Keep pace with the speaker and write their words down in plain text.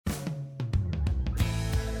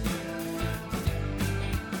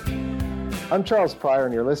I'm Charles Pryor,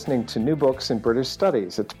 and you're listening to New Books in British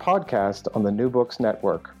Studies. It's a podcast on the New Books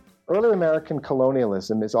Network. Early American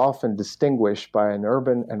colonialism is often distinguished by an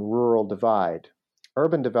urban and rural divide.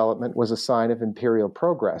 Urban development was a sign of imperial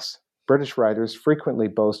progress. British writers frequently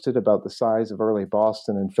boasted about the size of early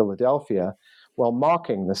Boston and Philadelphia, while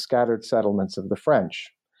mocking the scattered settlements of the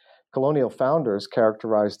French. Colonial founders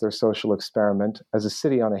characterized their social experiment as a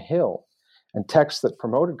city on a hill, and texts that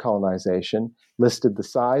promoted colonization listed the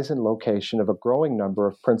size and location of a growing number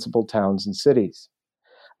of principal towns and cities.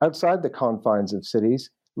 Outside the confines of cities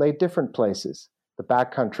lay different places, the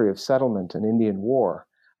backcountry of settlement and Indian war,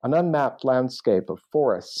 an unmapped landscape of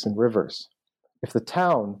forests and rivers. If the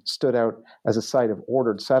town stood out as a site of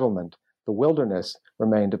ordered settlement, the wilderness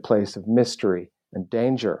remained a place of mystery and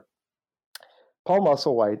danger. Paul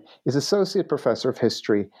Musselwhite is Associate Professor of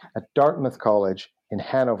History at Dartmouth College in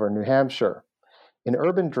Hanover, New Hampshire. In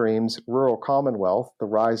Urban Dreams, Rural Commonwealth, The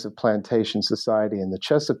Rise of Plantation Society in the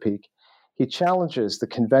Chesapeake, he challenges the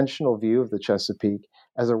conventional view of the Chesapeake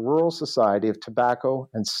as a rural society of tobacco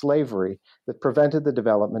and slavery that prevented the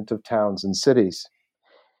development of towns and cities.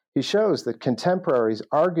 He shows that contemporaries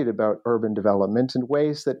argued about urban development in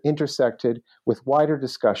ways that intersected with wider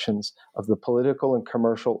discussions of the political and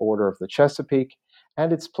commercial order of the Chesapeake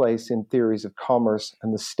and its place in theories of commerce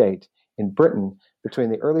and the state in Britain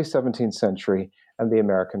between the early 17th century and the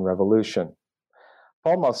American Revolution.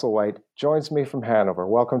 Paul Musselwhite joins me from Hanover.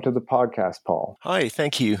 Welcome to the podcast, Paul. Hi,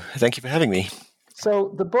 thank you. Thank you for having me.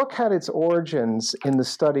 So the book had its origins in the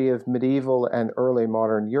study of medieval and early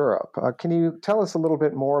modern Europe. Can you tell us a little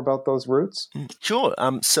bit more about those roots? Sure.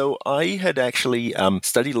 So I had actually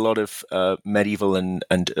studied a lot of medieval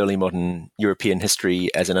and early modern European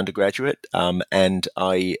history as an undergraduate, and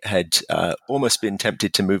I had almost been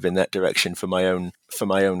tempted to move in that direction for my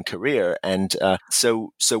own career. And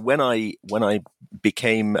so when I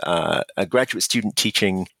became a graduate student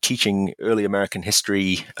teaching early American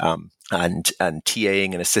history, and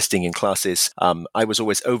TAing and assisting in classes, I was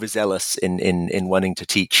always overzealous in wanting to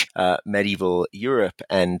teach medieval Europe,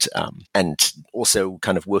 and also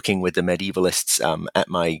kind of working with the medievalists at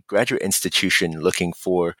my graduate institution, looking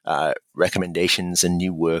for recommendations and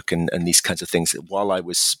new work and these kinds of things while I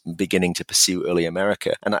was beginning to pursue early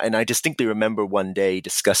America. And I distinctly remember one day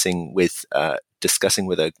discussing with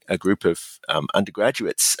a group of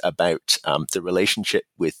undergraduates about the relationship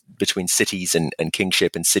between cities and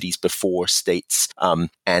kingship and cities before states,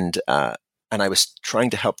 and I was trying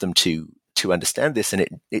to help them to understand this, and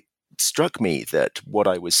it struck me that what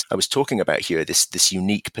I was talking about here, this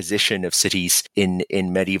unique position of cities in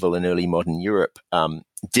medieval and early modern Europe,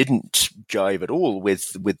 didn't jive at all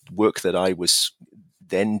with work that I was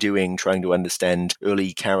then doing, trying to understand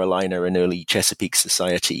early Carolina and early Chesapeake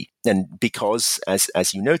society. And because,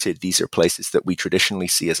 as you noted, these are places that we traditionally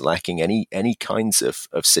see as lacking any kinds of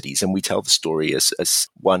cities, and we tell the story as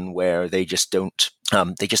one where they just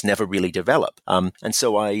never really develop. And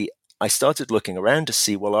so I started looking around to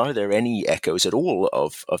see, well, are there any echoes at all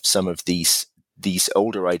of some of these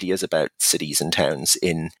older ideas about cities and towns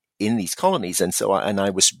in these colonies? And so I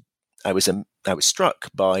was struck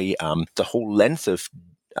by the whole length of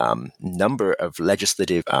number of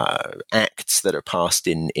legislative acts that are passed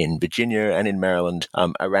in Virginia and in Maryland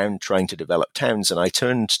around trying to develop towns. And I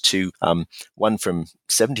turned to one from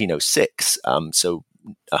 1706, so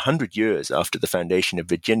 100 years after the foundation of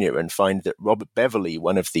Virginia, and find that Robert Beverley,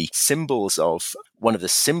 one of the symbols of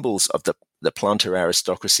the planter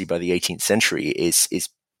aristocracy by the 18th century, is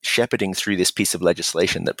shepherding through this piece of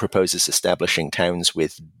legislation that proposes establishing towns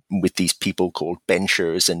with these people called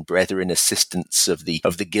benchers and brethren assistants of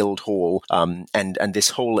the guild hall, and this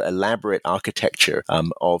whole elaborate architecture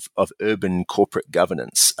of urban corporate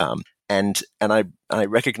governance. And I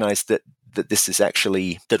recognized that this is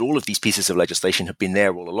actually, that all of these pieces of legislation have been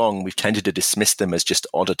there all along. We've tended to dismiss them as just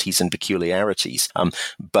oddities and peculiarities.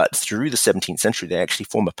 But through the 17th century, they actually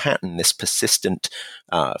form a pattern, this persistent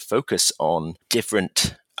focus on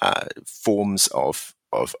different forms of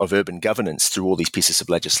urban governance through all these pieces of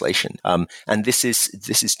legislation. And this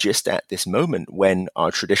is just at this moment when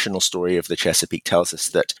our traditional story of the Chesapeake tells us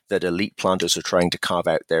that elite planters are trying to carve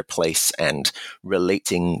out their place and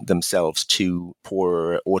relating themselves to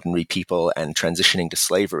poorer, ordinary people and transitioning to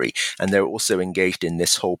slavery. And they're also engaged in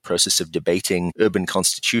this whole process of debating urban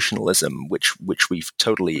constitutionalism, which we've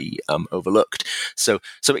totally overlooked. So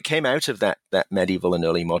it came out of that medieval and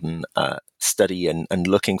early modern study and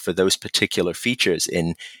looking for those particular features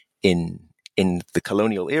in the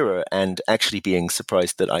colonial era, and actually being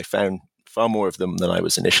surprised that I found far more of them than I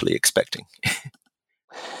was initially expecting.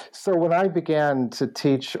 So when I began to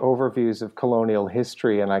teach overviews of colonial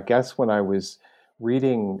history, and I guess when I was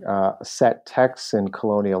reading set texts in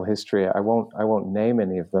colonial history. I won't name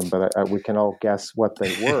any of them, but we can all guess what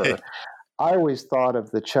they were. I always thought of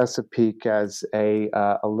the Chesapeake as a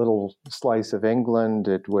little slice of England.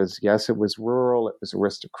 It was rural, it was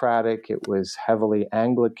aristocratic, it was heavily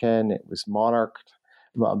Anglican, it was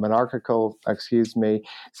monarchical, excuse me.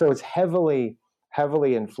 So it's heavily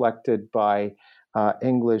inflected by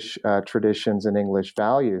English traditions and English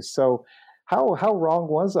values. So how wrong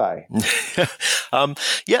was I?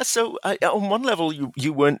 So on one level,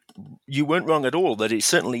 you weren't wrong at all. That it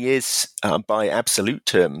certainly is, by absolute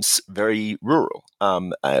terms, very rural.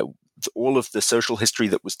 All of the social history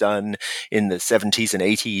that was done in the 70s and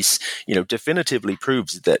 80s, definitively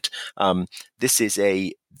proves that this is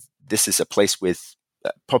a place with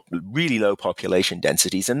really low population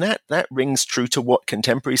densities, and that rings true to what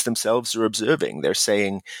contemporaries themselves are observing. They're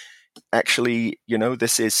saying, actually,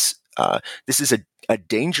 this is a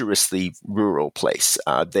dangerously rural place.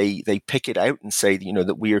 They pick it out and say,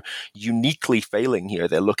 that we're uniquely failing here.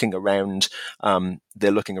 They're looking around.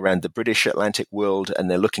 The British Atlantic world, and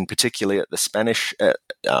they're looking particularly at the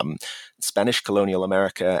Spanish colonial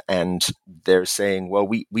America, and they're saying, well,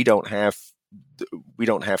 we don't have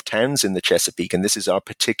towns in the Chesapeake, and this is our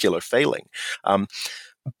particular failing.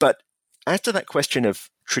 But after that question of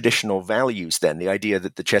traditional values, then the idea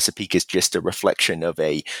that the Chesapeake is just a reflection of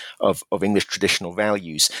English traditional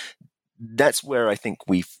values, that's where I think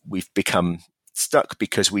we've become stuck,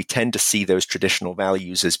 because we tend to see those traditional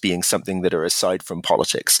values as being something that are aside from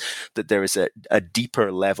politics, that there is a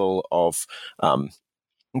deeper level of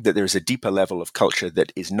culture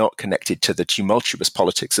that is not connected to the tumultuous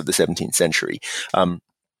politics of the 17th century. And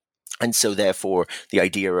so therefore the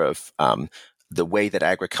idea of the way that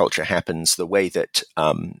agriculture happens, the way that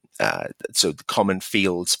so the common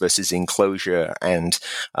fields versus enclosure, and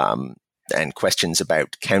questions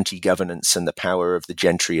about county governance and the power of the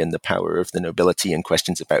gentry and the power of the nobility, and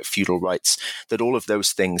questions about feudal rights, that all of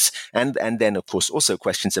those things, and then of course also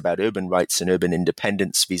questions about urban rights and urban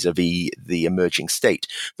independence vis-a-vis the emerging state,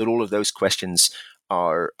 that all of those questions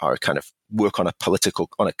are kind of work on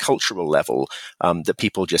a cultural level, that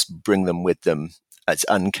people just bring them with them as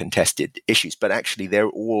uncontested issues, but actually they're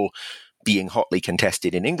all being hotly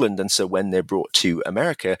contested in England. And so when they're brought to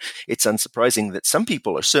America, it's unsurprising that some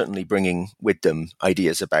people are certainly bringing with them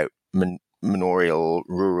ideas about manorial,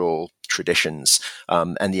 rural traditions,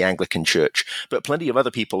 and the Anglican Church, but plenty of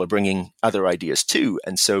other people are bringing other ideas too.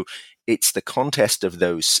 And so it's the contest of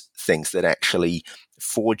those things that actually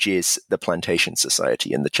forges the plantation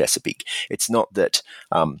society in the Chesapeake. It's not that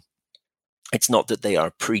they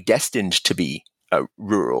are predestined to be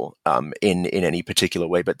rural in any particular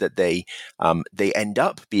way, but that they end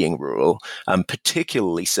up being rural,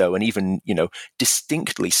 particularly so, and even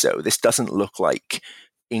distinctly so. This doesn't look like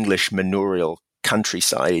English manorial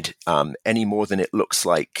countryside any more than it looks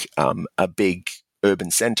like a big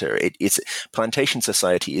urban center. It's plantation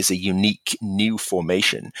society is a unique new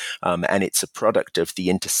formation, and it's a product of the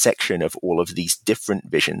intersection of all of these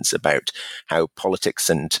different visions about how politics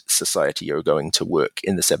and society are going to work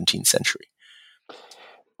in the 17th century.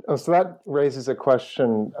 Oh, so that raises a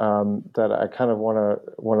question that I kind of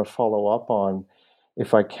want to follow up on,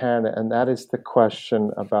 if I can, and that is the question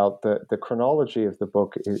about the chronology of the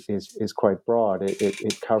book is quite broad.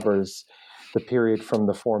 It covers the period from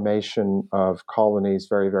the formation of colonies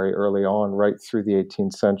very, very early on, right through the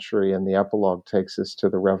 18th century, and the epilogue takes us to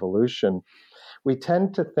the Revolution. We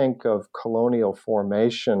tend to think of colonial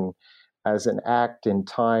formation as an act in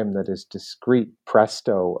time that is discrete.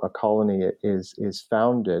 Presto, a colony is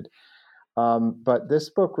founded. But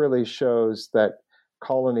this book really shows that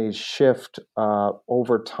colonies shift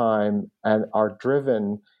over time and are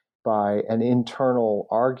driven by an internal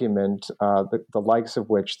argument, the likes of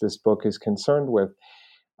which this book is concerned with.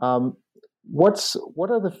 What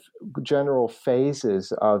are the general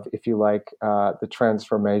phases of, if you like, the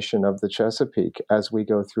transformation of the Chesapeake as we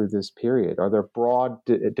go through this period? Are there broad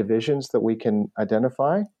divisions that we can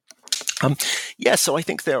identify? So I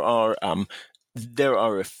think there are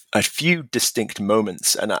a few distinct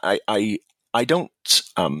moments, and I don't.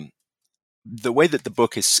 The way that the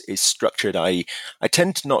book is structured, I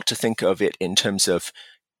tend not to think of it in terms of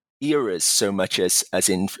eras so much as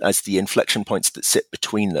the inflection points that sit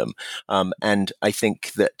between them, and I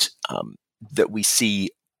think that we see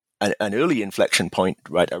an early inflection point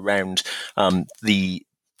right around the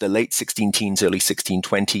late 16 teens, early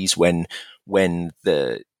 1620s, when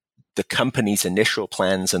the company's initial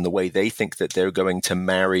plans and the way they think that they're going to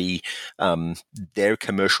marry their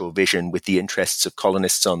commercial vision with the interests of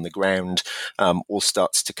colonists on the ground all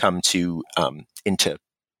starts to come into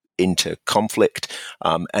into conflict,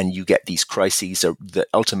 and you get these crises that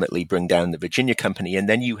ultimately bring down the Virginia Company. And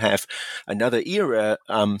then you have another era,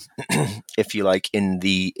 if you like, in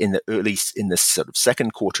the sort of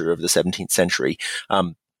second quarter of the 17th century,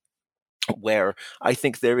 where I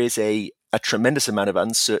think there is a tremendous amount of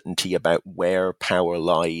uncertainty about where power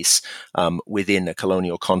lies within a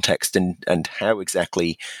colonial context, and how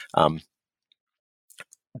exactly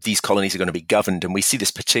these colonies are going to be governed. And we see this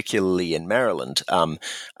particularly in Maryland, and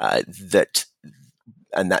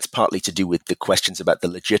that's partly to do with the questions about the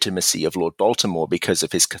legitimacy of Lord Baltimore because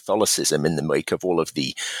of his Catholicism in the wake of all of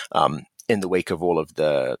the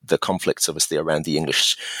conflicts, obviously, around the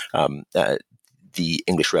English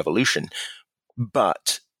Revolution.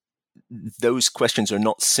 But those questions are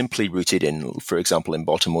not simply rooted in, for example, in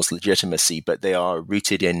Baltimore's legitimacy, but they are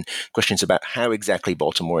rooted in questions about how exactly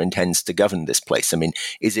Baltimore intends to govern this place. I mean,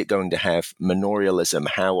 is it going to have manorialism?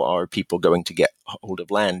 How are people going to get hold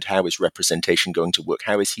of land? How is representation going to work?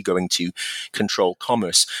 How is he going to control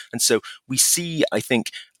commerce? And so we see, I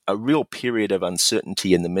think, a real period of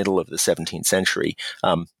uncertainty in the middle of the 17th century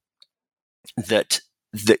that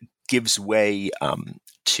gives way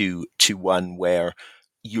to one where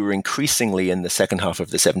you're increasingly in the second half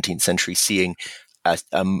of the 17th century seeing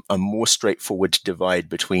a more straightforward divide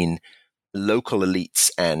between local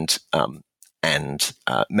elites and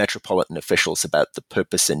metropolitan officials about the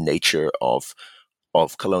purpose and nature of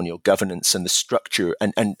colonial governance and the structure,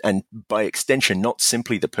 and by extension, not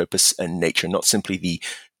simply the purpose and nature, not simply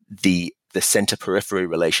the center-periphery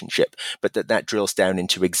relationship, but that drills down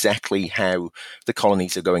into exactly how the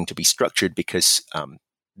colonies are going to be structured, because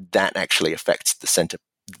that actually affects the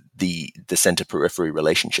center-periphery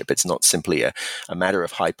relationship. It's not simply a matter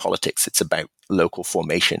of high politics. It's about local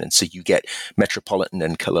formation. And so you get metropolitan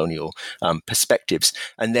and colonial perspectives.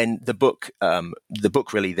 And then the book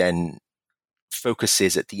really then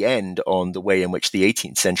focuses at the end on the way in which the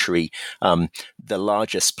 18th century, the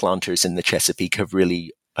largest planters in the Chesapeake have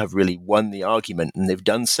really won the argument, and they've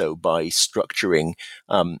done so by structuring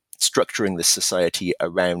the society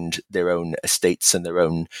around their own estates and their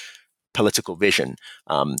own political vision.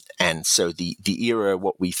 And so the era,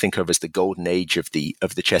 what we think of as the golden age of the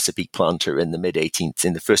Chesapeake planter in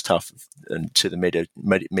the first half to the mid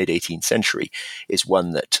 18th century, is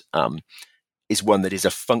one that is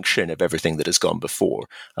a function of everything that has gone before.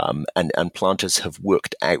 And planters have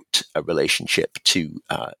worked out a relationship to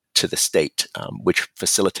the state, which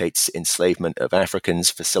facilitates enslavement of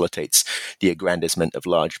Africans, facilitates the aggrandizement of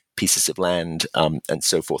large pieces of land, and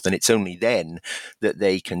so forth. And it's only then that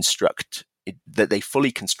they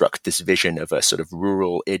fully construct this vision of a sort of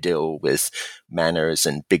rural idyll with manors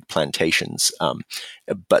and big plantations.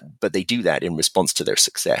 But they do that in response to their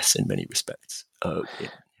success in many respects.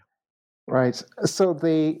 Right. So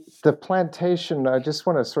the plantation, I just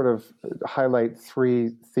want to sort of highlight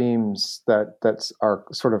three themes that are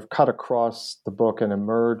sort of cut across the book and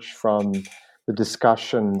emerge from the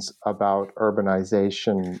discussions about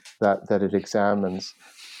urbanization that it examines.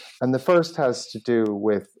 And the first has to do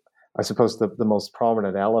with, I suppose, the most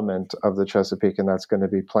prominent element of the Chesapeake, and that's going to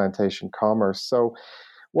be plantation commerce. So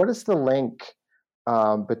what is the link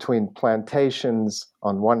between plantations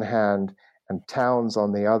on one hand and towns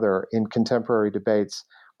on the other in contemporary debates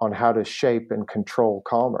on how to shape and control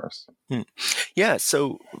commerce? Yeah,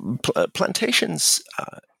 so plantations,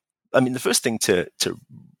 the first thing to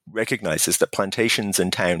recognize is that plantations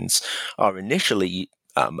and towns are initially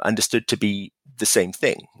understood to be the same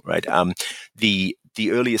thing, right? The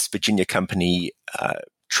earliest Virginia Company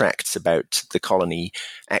tracts about the colony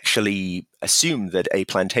actually assume that a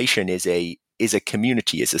plantation is a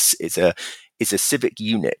community, is a civic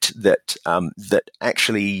unit that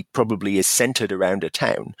actually probably is centered around a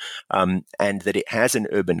town, and that it has an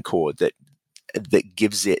urban core that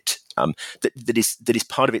gives it that is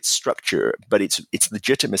part of its structure, but its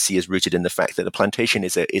legitimacy is rooted in the fact that a plantation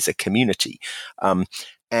is a community,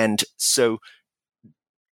 and so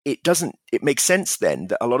it makes sense then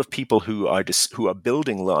that a lot of people who are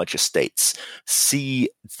building large estates see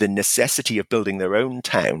the necessity of building their own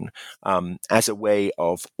town as a way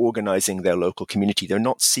of organizing their local community. They're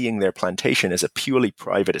not seeing their plantation as a purely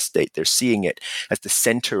private estate. They're seeing it as the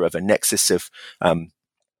center of a nexus of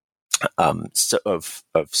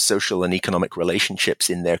social and economic relationships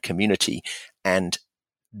in their community, and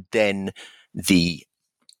then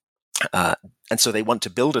and so they want to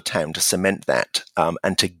build a town to cement that,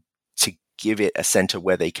 and to give it a center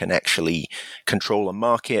where they can actually control a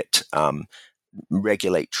market,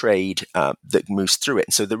 regulate trade that moves through it.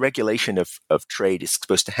 And so the regulation of trade is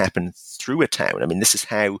supposed to happen through a town. I mean, this is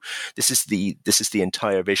the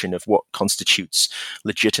entire vision of what constitutes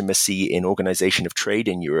legitimacy in organization of trade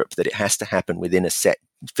in Europe, that it has to happen within a set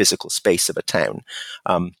physical space of a town.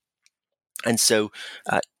 And so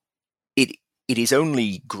it is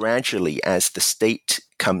only gradually, as the state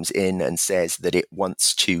comes in and says that it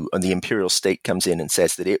wants to, and the imperial state comes in and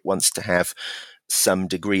says that it wants to have some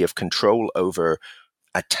degree of control over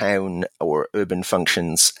a town or urban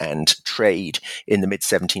functions and trade in the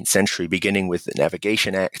mid-17th century, beginning with the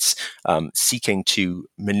Navigation Acts, seeking to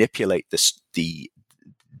manipulate the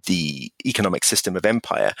economic system of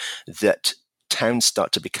empire, that towns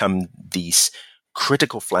start to become these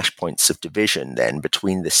critical flashpoints of division then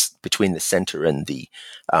between the center and the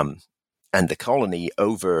colony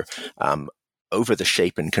over the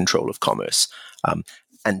shape and control of commerce.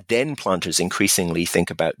 And then planters increasingly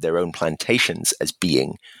think about their own plantations as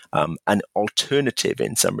being an alternative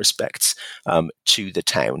in some respects to the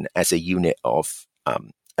town as a unit of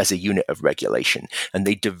regulation, and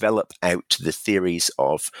they develop out the theories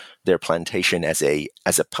of their plantation as a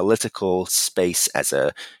political space, as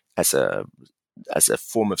a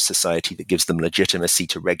form of society that gives them legitimacy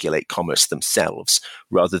to regulate commerce themselves,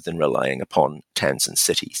 rather than relying upon towns and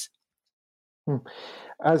cities.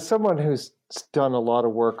 As someone who's done a lot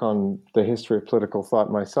of work on the history of political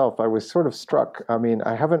thought myself, I was sort of struck. I mean,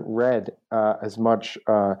 I haven't read as much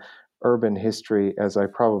urban history as I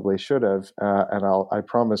probably should have, and I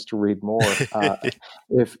promise to read more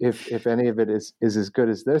if any of it is as good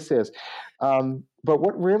as this is. But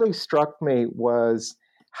what really struck me was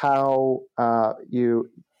how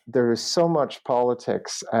there is so much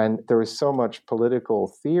politics and there is so much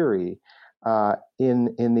political theory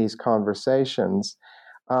in these conversations.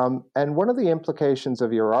 And one of the implications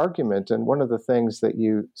of your argument, and one of the things that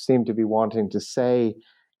you seem to be wanting to say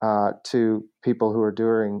to people who are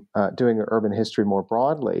doing urban history more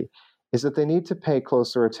broadly, is that they need to pay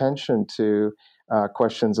closer attention to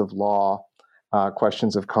questions of law,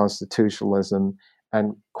 questions of constitutionalism,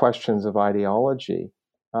 and questions of ideology.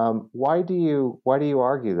 Why do you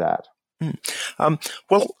argue that?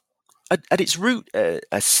 Well, at its root,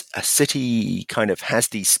 a city kind of has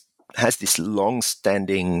this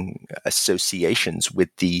long-standing associations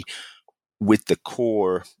with the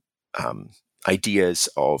core ideas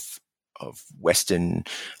of Western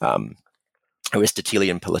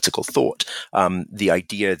Aristotelian political thought. The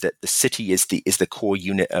idea that the city is the core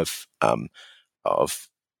unit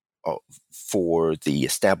for the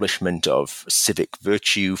establishment of civic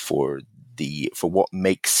virtue, for what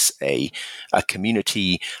makes a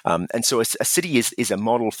community, and so a city is a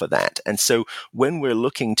model for that. And so when we're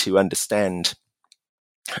looking to understand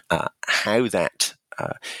how that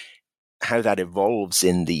evolves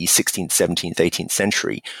in the 16th, 17th, 18th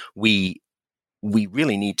century, we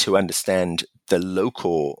really need to understand the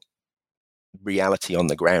local reality on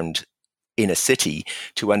the ground in a city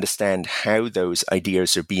to understand how those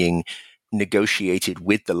ideas are being negotiated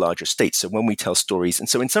with the larger state. So when we tell stories, and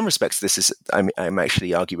so in some respects, I'm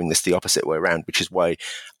actually arguing this the opposite way around, which is why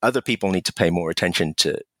other people need to pay more attention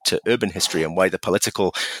to urban history, and why the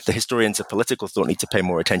historians of political thought need to pay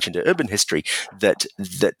more attention to urban history, that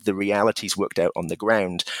the realities worked out on the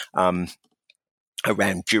ground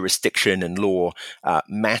around jurisdiction and law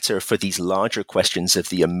matter for these larger questions of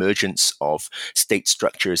the emergence of state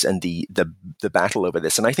structures and the battle over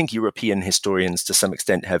this. And I think European historians, to some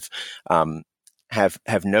extent, have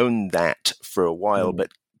known that for a while,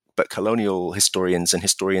 but colonial historians and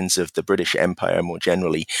historians of the British Empire more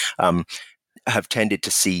generally have tended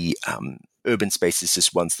to see urban spaces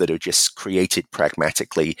as ones that are just created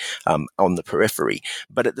pragmatically on the periphery.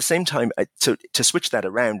 But at the same time, to switch that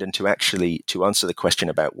around and to answer the question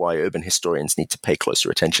about why urban historians need to pay closer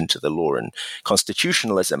attention to the law and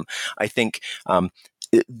constitutionalism, I think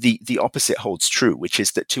the opposite holds true, which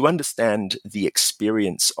is that to understand the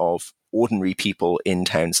experience of ordinary people in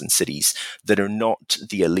towns and cities that are not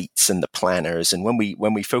the elites and the planners. And when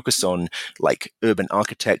we focus on like urban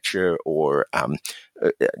architecture or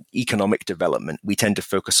economic development, we tend to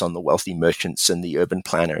focus on the wealthy merchants and the urban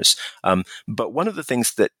planners. But one of the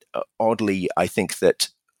things that oddly, I think that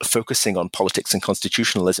focusing on politics and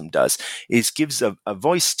constitutionalism does is gives a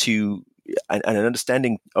voice to and an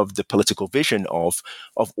understanding of the political vision of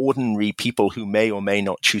ordinary people who may or may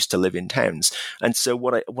not choose to live in towns. And so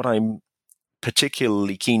what I'm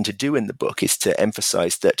particularly keen to do in the book is to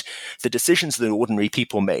emphasize that the decisions that ordinary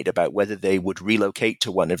people made about whether they would relocate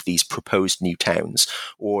to one of these proposed new towns,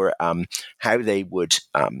 or how they would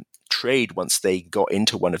trade once they got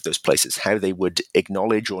into one of those places, how they would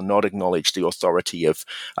acknowledge or not acknowledge the authority of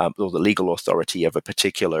or the legal authority of a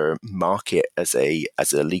particular market as a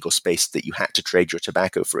legal space that you had to trade your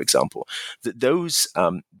tobacco, for example. Those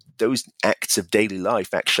acts of daily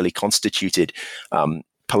life actually constituted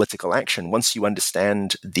political action. Once you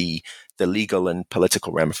understand the legal and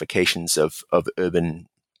political ramifications of urban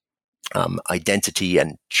identity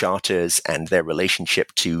and charters and their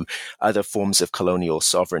relationship to other forms of colonial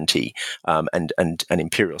sovereignty and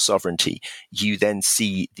imperial sovereignty, you then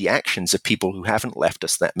see the actions of people who haven't left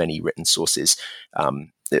us that many written sources,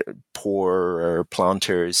 poor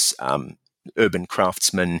planters, urban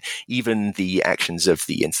craftsmen, even the actions of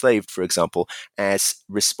the enslaved, for example, as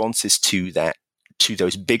responses to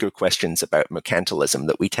those bigger questions about mercantilism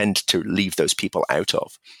that we tend to leave those people out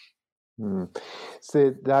of.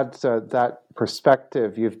 So that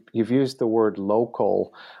perspective, you've used the word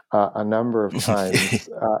local a number of times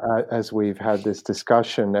as we've had this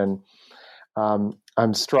discussion, and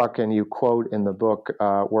I'm struck, and you quote in the book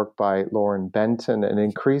work by Lauren Benton, and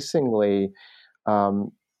increasingly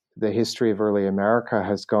the history of early America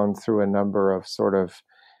has gone through a number of sort of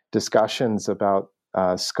discussions about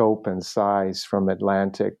scope and size, from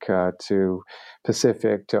Atlantic to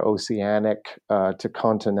Pacific to oceanic to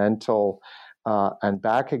continental and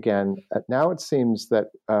back again. Now it seems that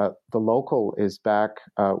the local is back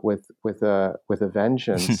with a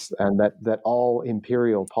vengeance, and that all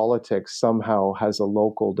imperial politics somehow has a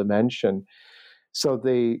local dimension. So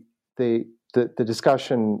the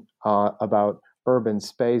discussion about urban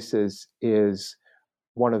spaces is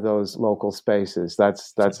one of those local spaces.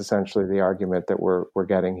 That's essentially the argument that we're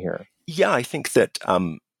getting here. Yeah, I think that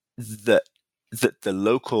the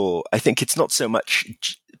local, I think it's not so much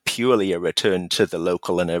purely a return to the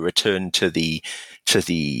local and a return to the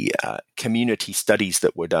community studies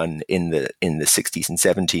that were done in the 60s and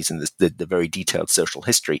 70s and the very detailed social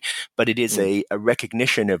history, but it is a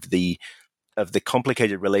recognition of the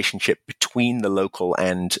complicated relationship between the local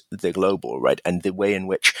and the global, right? And the way in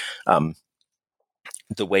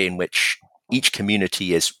which each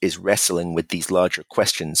community is wrestling with these larger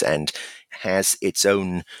questions and has its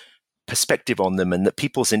own perspective on them, and that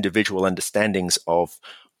people's individual understandings of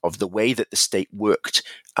the way that the state worked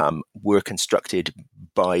were constructed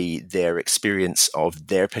by their experience of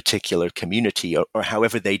their particular community, or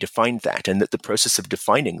however they defined that, and that the process of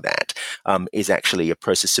defining that is actually a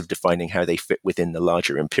process of defining how they fit within the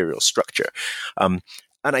larger imperial structure.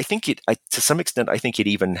 And I think to some extent, I think it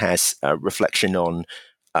even has a reflection on,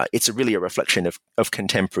 it's really a reflection of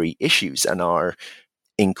contemporary issues and our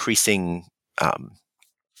increasing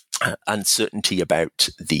uncertainty about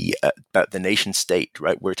the nation state.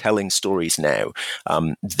 Right, we're telling stories now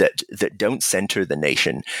that don't center the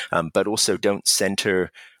nation, but also don't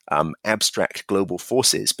center abstract global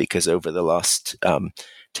forces, because over the last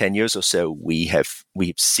 10 years or so,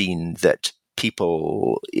 we've seen that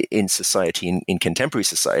people in society, in contemporary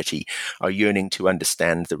society, are yearning to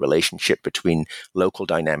understand the relationship between local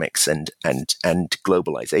dynamics and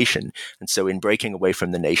globalization. And so, in breaking away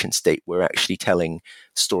from the nation state, we're actually telling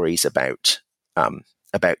stories about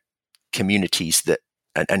communities that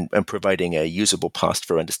and providing a usable past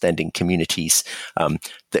for understanding communities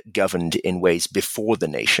that governed in ways before the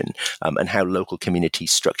nation, and how local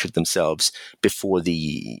communities structured themselves before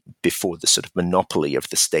the sort of monopoly of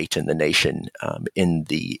the state and the nation in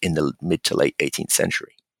the mid to late 18th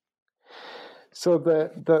century. So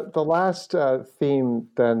the last theme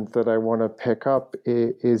then that I want to pick up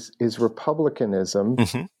is republicanism,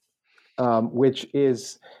 which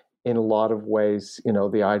is, in a lot of ways,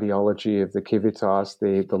 the ideology of the civitas,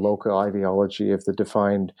 the local ideology of the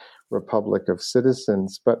defined republic of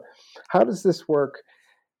citizens. But how does this work,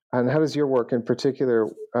 and how does your work in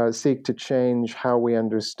particular seek to change how we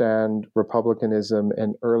understand republicanism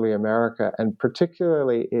in early America, and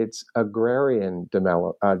particularly its agrarian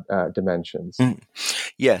dimensions?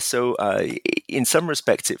 Yeah, so in some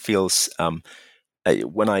respects, it feels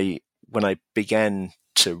when I began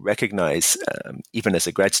to recognize, even as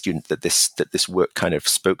a grad student, that this work kind of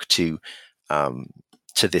spoke to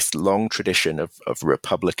this long tradition of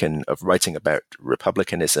writing about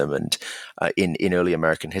republicanism, and in early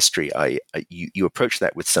American history, you approach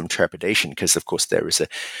that with some trepidation, because of course there is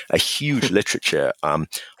a huge literature on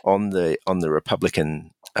the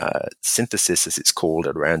Republican synthesis, as it's called,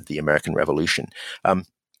 around the American Revolution,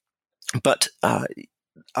 but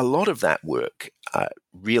a lot of that work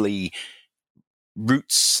really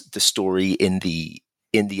roots the story in the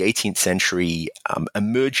 18th century,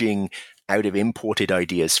 emerging out of imported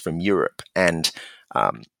ideas from Europe, and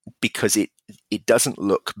because it doesn't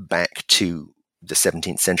look back to the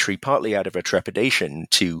 17th century, partly out of a trepidation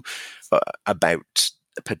about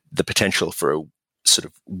the potential for a sort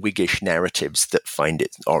of Whiggish narratives that find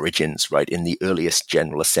its origins right in the earliest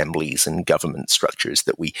general assemblies and government structures,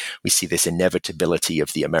 that we see this inevitability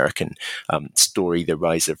of the American story, the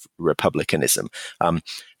rise of republicanism.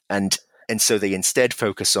 And so they instead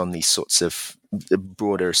focus on these sorts of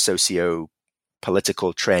broader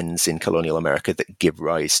socio-political trends in colonial America that give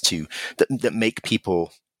rise to, that make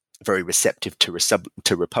people very receptive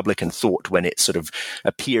to Republican thought when it sort of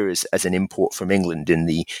appears as an import from England in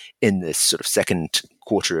this sort of second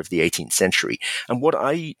quarter of the 18th century. And what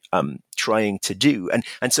I am trying to do, and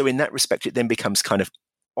so in that respect, it then becomes kind of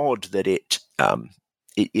odd that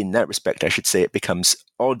in that respect, I should say, it becomes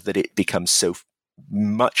odd that it becomes so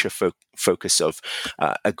much a focus of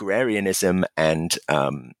agrarianism and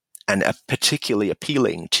particularly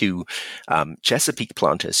appealing to Chesapeake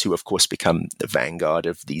planters, who of course become the vanguard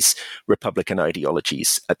of these Republican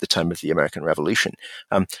ideologies at the time of the American Revolution.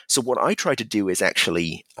 So what I try to do is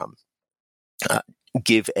actually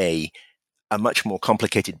give a much more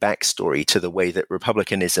complicated backstory to the way that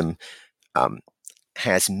Republicanism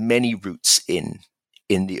has many roots in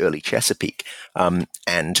the early Chesapeake,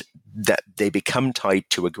 and that they become tied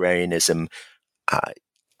to agrarianism at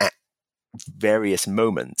various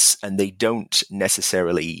moments, and they don't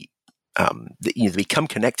necessarily they become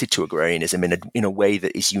connected to agrarianism in a way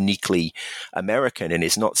that is uniquely American and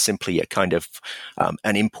is not simply a kind of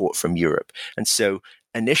an import from Europe. And so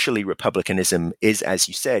initially republicanism is, as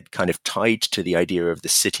you said, kind of tied to the idea of the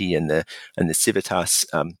city and the civitas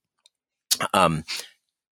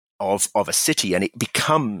of a city, and it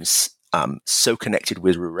becomes so connected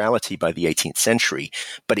with rurality by the 18th century,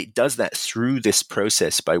 but it does that through this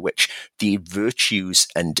process by which the virtues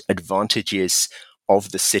and advantages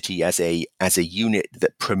of the city as a unit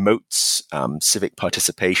that promotes civic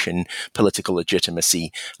participation, political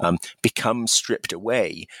legitimacy, become stripped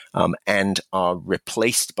away and are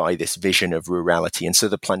replaced by this vision of rurality. And so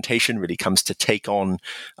the plantation really comes to take on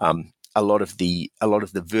a lot of the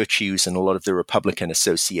virtues and a lot of the Republican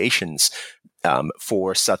associations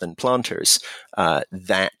for Southern planters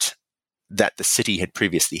that the city had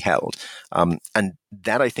previously held, and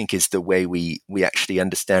that I think is the way we actually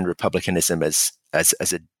understand republicanism as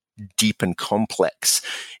a deep and complex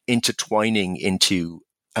intertwining into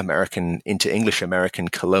English American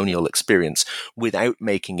colonial experience, without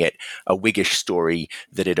making it a Whiggish story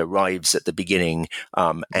that it arrives at the beginning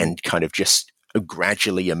and kind of just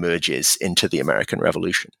gradually emerges into the American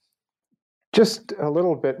Revolution. Just a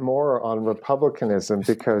little bit more on republicanism,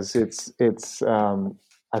 because it's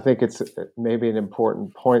I think it's maybe an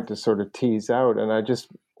important point to sort of tease out. And I just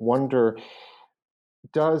wonder,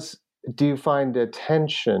 do you find a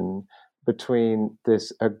tension between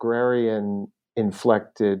this agrarian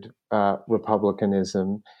inflected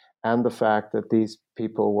republicanism and the fact that these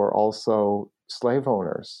people were also slave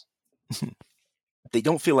owners? They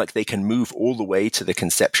don't feel like they can move all the way to the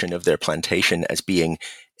conception of their plantation as being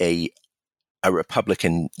a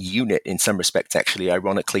Republican unit in some respects, actually,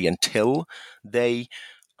 ironically, until they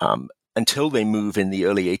move in the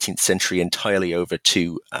early 18th century entirely over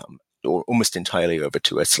to, or almost entirely over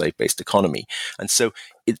to, a slave-based economy. And so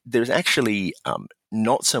there's actually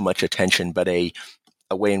not so much a tension, but a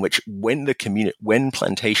way in which when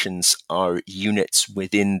plantations are units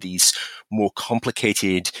within these more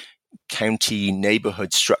complicated county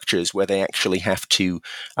neighborhood structures, where they actually have to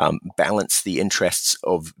balance the interests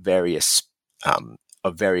of various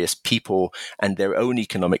people, and their own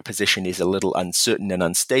economic position is a little uncertain and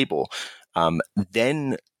unstable,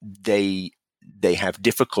 then they have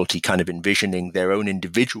difficulty kind of envisioning their own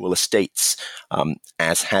individual estates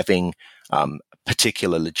as having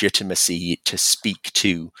particular legitimacy to speak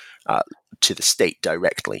to the state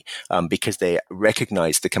directly, because they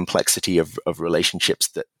recognize the complexity of relationships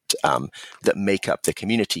that make up the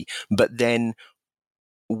community. But then,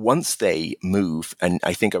 once they move, and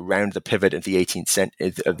I think around the pivot of the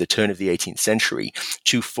turn of the 18th century,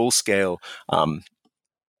 to a full scale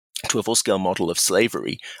model of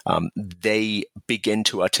slavery, they begin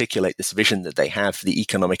to articulate this vision that they have the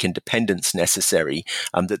economic independence necessary,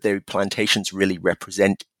 that their plantations really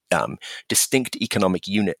represent distinct economic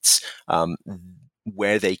units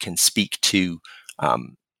where they can speak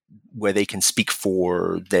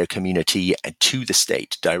for their community and to the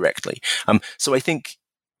state directly. So I think,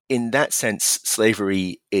 in that sense,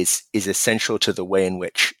 slavery is essential to the way in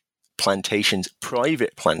which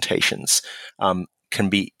private plantations,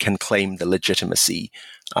 can claim the legitimacy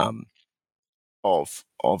of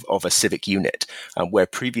a civic unit, where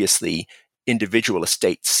previously individual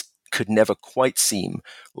estates could never quite seem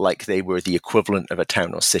like they were the equivalent of a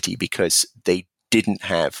town or city, because they didn't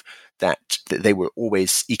have that. They were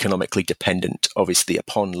always economically dependent, obviously,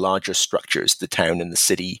 upon larger structures, the town and the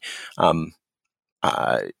city,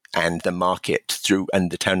 and the market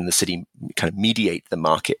and the town and the city kind of mediate the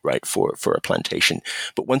market, right, for a plantation.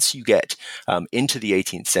 But once you get into the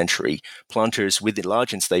 18th century, planters with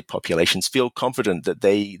large enslaved populations feel confident that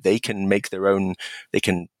they can make their own, they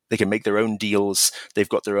can make their own deals. They've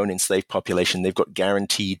got their own enslaved population. They've got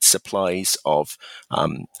guaranteed supplies of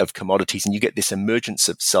commodities, and you get this emergence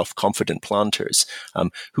of self-confident planters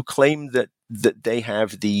who claim that they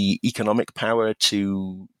have the economic power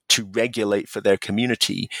to regulate for their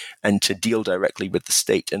community and to deal directly with the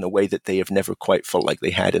state in a way that they have never quite felt like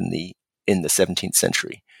they had in the 17th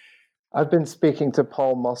century. I've been speaking to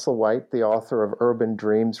Paul Musselwhite, the author of Urban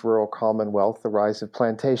Dreams, Rural Commonwealth, The Rise of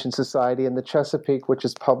Plantation Society in the Chesapeake, which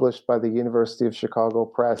is published by the University of Chicago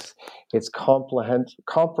Press. It's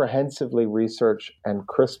comprehensively researched and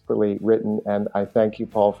crisply written, and I thank you,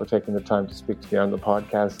 Paul, for taking the time to speak to me on the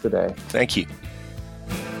podcast today. Thank you.